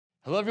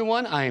Hello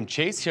everyone, I am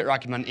Chase here at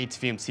Rocky Mountain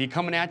ATV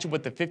coming at you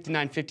with the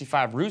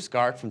 5955 Roost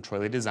Guard from Troy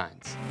Lee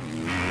Designs.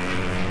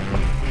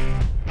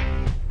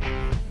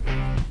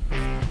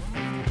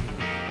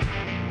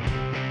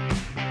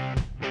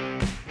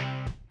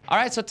 All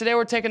right, so today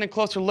we're taking a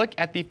closer look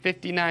at the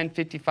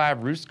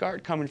 5955 Roost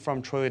Guard coming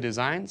from Troy Lee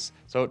Designs.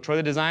 So Troy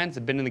Lee Designs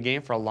have been in the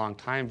game for a long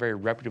time, very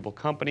reputable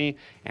company,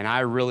 and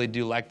I really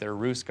do like their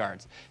Roost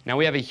Guards. Now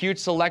we have a huge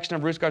selection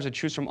of Roost Guards to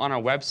choose from on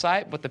our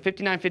website, but the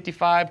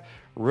 5955,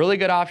 really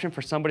good option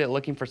for somebody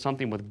looking for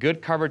something with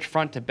good coverage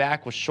front to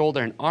back with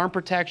shoulder and arm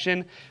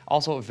protection.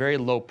 Also a very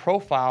low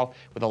profile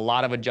with a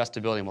lot of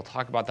adjustability, and we'll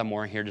talk about that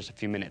more here in just a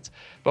few minutes.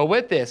 But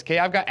with this, okay,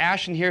 I've got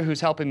Ashton here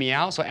who's helping me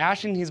out. So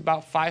Ashton, he's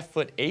about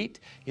 5'8".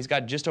 He's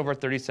got just over a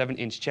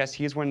 37-inch chest.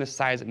 He's wearing the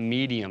size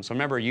medium. So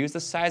remember, use the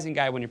sizing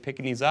guide when you're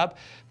picking these up,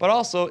 but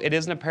also it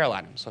is an apparel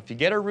item. So if you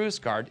get a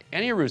Roost Guard,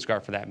 any Roost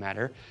Guard for that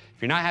matter,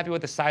 if you're not happy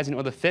with the sizing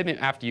or the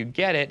fitment after you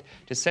get it,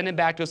 just send it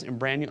back to us in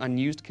brand new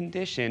unused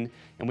condition,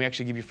 and we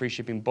actually give you free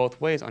shipping both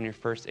ways on your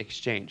first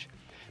exchange.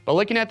 But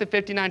looking at the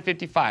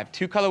 5955,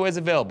 two colorways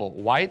available.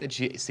 White that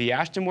you see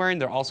Ashton wearing,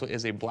 there also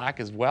is a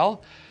black as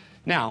well.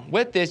 Now,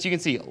 with this, you can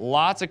see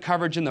lots of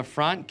coverage in the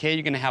front. Okay,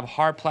 you're gonna have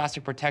hard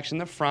plastic protection in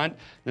the front.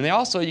 And they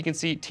also, you can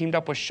see, teamed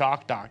up with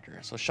Shock Doctor.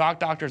 So Shock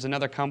Doctor is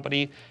another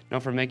company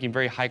known for making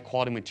very high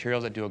quality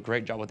materials that do a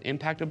great job with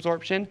impact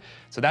absorption.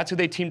 So that's who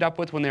they teamed up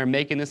with when they were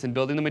making this and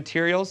building the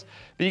materials.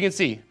 But you can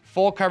see,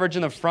 full coverage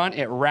in the front,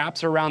 it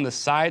wraps around the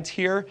sides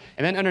here,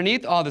 and then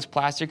underneath all this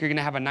plastic, you're gonna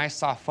have a nice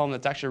soft foam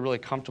that's actually really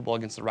comfortable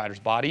against the rider's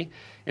body.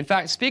 In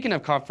fact, speaking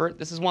of comfort,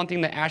 this is one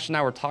thing that Ash and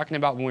I were talking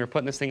about when we were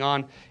putting this thing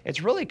on.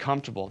 It's really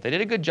comfortable. They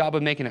did a good job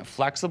of making it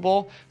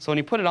flexible, so when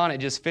you put it on, it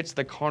just fits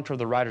the contour of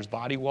the rider's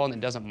body well and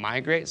it doesn't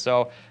migrate.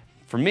 So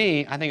for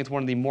me, I think it's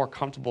one of the more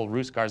comfortable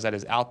Roost Guards that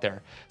is out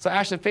there. So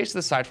Ashton, face to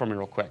the side for me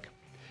real quick.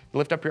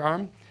 Lift up your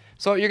arm.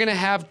 So you're gonna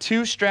have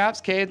two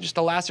straps, okay, just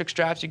elastic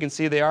straps. You can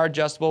see they are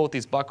adjustable with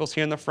these buckles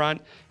here in the front.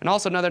 And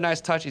also another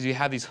nice touch is you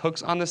have these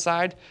hooks on the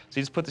side. So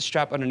you just put the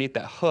strap underneath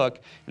that hook,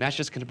 and that's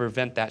just gonna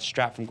prevent that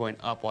strap from going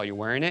up while you're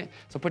wearing it.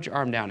 So put your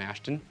arm down,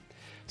 Ashton.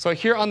 So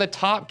here on the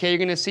top, okay,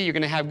 you're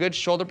gonna have good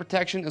shoulder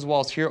protection as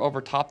well as here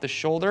over top the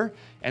shoulder.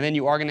 And then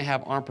you are gonna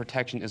have arm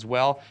protection as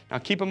well. Now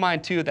keep in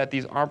mind too that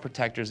these arm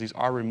protectors, these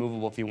are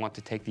removable if you want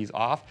to take these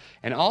off.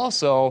 And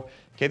also,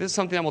 okay, this is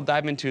something that we'll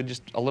dive into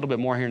just a little bit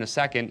more here in a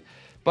second.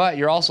 But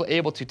you're also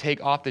able to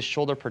take off this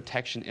shoulder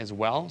protection as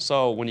well.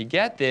 So when you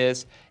get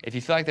this, if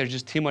you feel like there's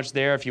just too much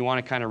there, if you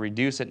want to kind of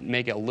reduce it and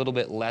make it a little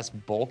bit less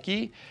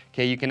bulky,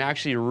 okay, you can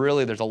actually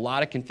there's a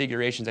lot of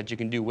configurations that you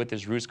can do with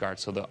this Roost Guard.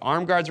 So the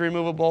arm guard's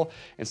removable,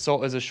 and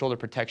so is the shoulder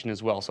protection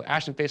as well. So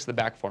Ashton, face to the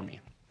back for me.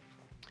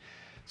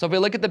 So if we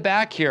look at the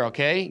back here,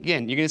 okay,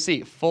 again, you're gonna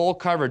see full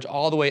coverage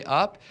all the way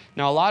up.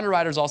 Now, a lot of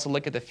riders also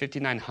look at the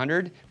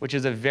 5900, which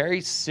is a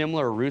very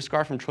similar Roost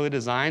Guard from Troy Lee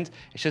Designs.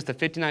 It's just the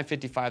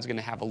 5955 is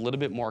gonna have a little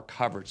bit more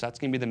coverage. So that's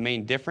gonna be the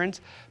main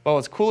difference. But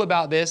what's cool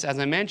about this, as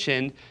I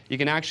mentioned, you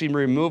can actually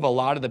remove a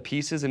lot of the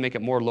pieces and make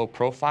it more low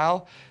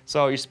profile.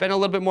 So you spend a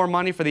little bit more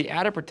money for the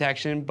added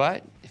protection,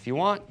 but if you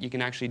want, you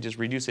can actually just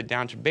reduce it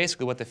down to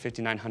basically what the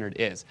 5900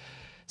 is.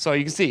 So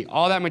you can see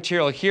all that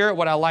material here.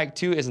 What I like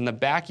too is in the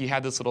back, you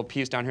have this little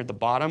piece down here at the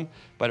bottom,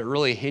 but it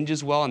really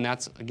hinges well, and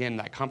that's, again,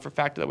 that comfort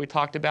factor that we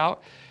talked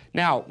about.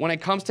 Now, when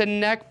it comes to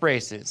neck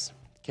braces,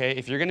 okay,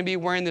 if you're gonna be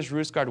wearing this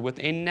Roost Guard with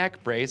a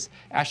neck brace,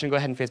 Ashton, go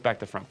ahead and face back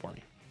to the front for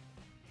me.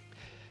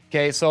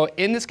 Okay, so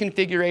in this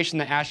configuration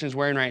that Ashton is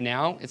wearing right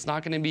now, it's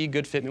not gonna be a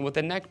good fitment with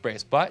a neck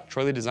brace, but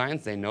Troy Lee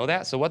Designs, they know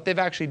that. So what they've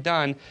actually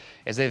done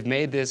is they've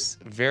made this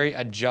very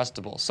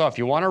adjustable. So if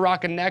you wanna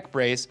rock a neck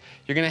brace,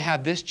 you're gonna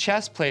have this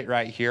chest plate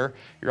right here.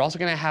 You're also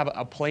gonna have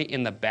a plate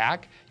in the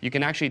back. You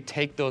can actually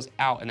take those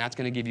out, and that's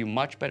gonna give you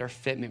much better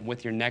fitment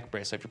with your neck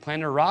brace. So if you're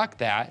planning to rock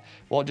that,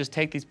 well, just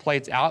take these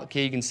plates out.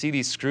 Okay, you can see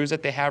these screws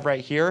that they have right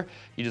here.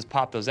 You just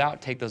pop those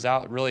out, take those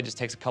out. It really just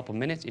takes a couple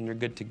minutes and you're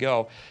good to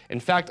go. In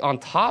fact, on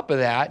top of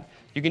that,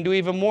 you can do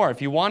even more.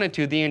 If you wanted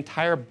to, the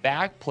entire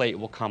back plate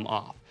will come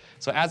off.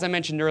 So as I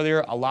mentioned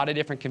earlier, a lot of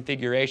different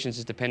configurations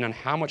just depend on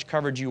how much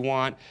coverage you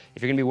want.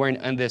 If you're gonna be wearing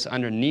this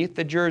underneath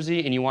the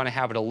jersey and you wanna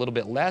have it a little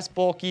bit less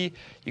bulky,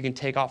 you can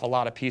take off a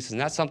lot of pieces. And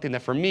that's something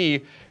that for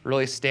me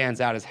really stands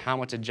out, is how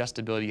much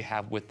adjustability you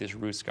have with this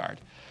Roost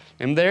Guard.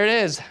 And there it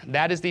is.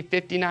 That is the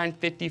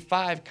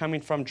 5955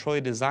 coming from Troy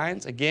Lee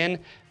Designs. Again,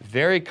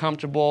 very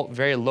comfortable,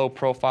 very low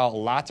profile,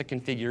 lots of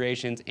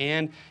configurations,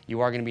 and you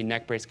are gonna be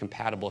neck brace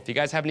compatible. If you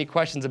guys have any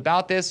questions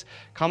about this,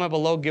 comment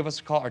below, give us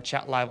a call, or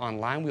chat live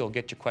online. We will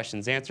get your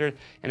questions answered.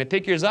 And to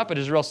pick yours up, it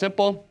is real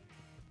simple.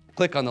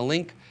 Click on the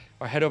link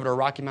or head over to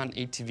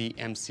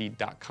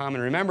RockyMountainATVMC.com.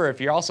 And remember, if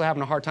you're also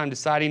having a hard time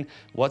deciding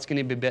what's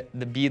gonna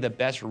be the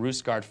best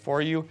Roost Guard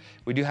for you,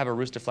 we do have a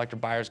Roost Deflector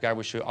buyer's guide.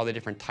 We show you all the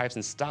different types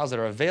and styles that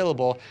are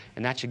available,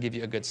 and that should give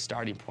you a good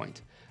starting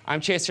point.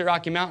 I'm Chase here at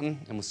Rocky Mountain,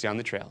 and we'll see you on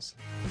the trails.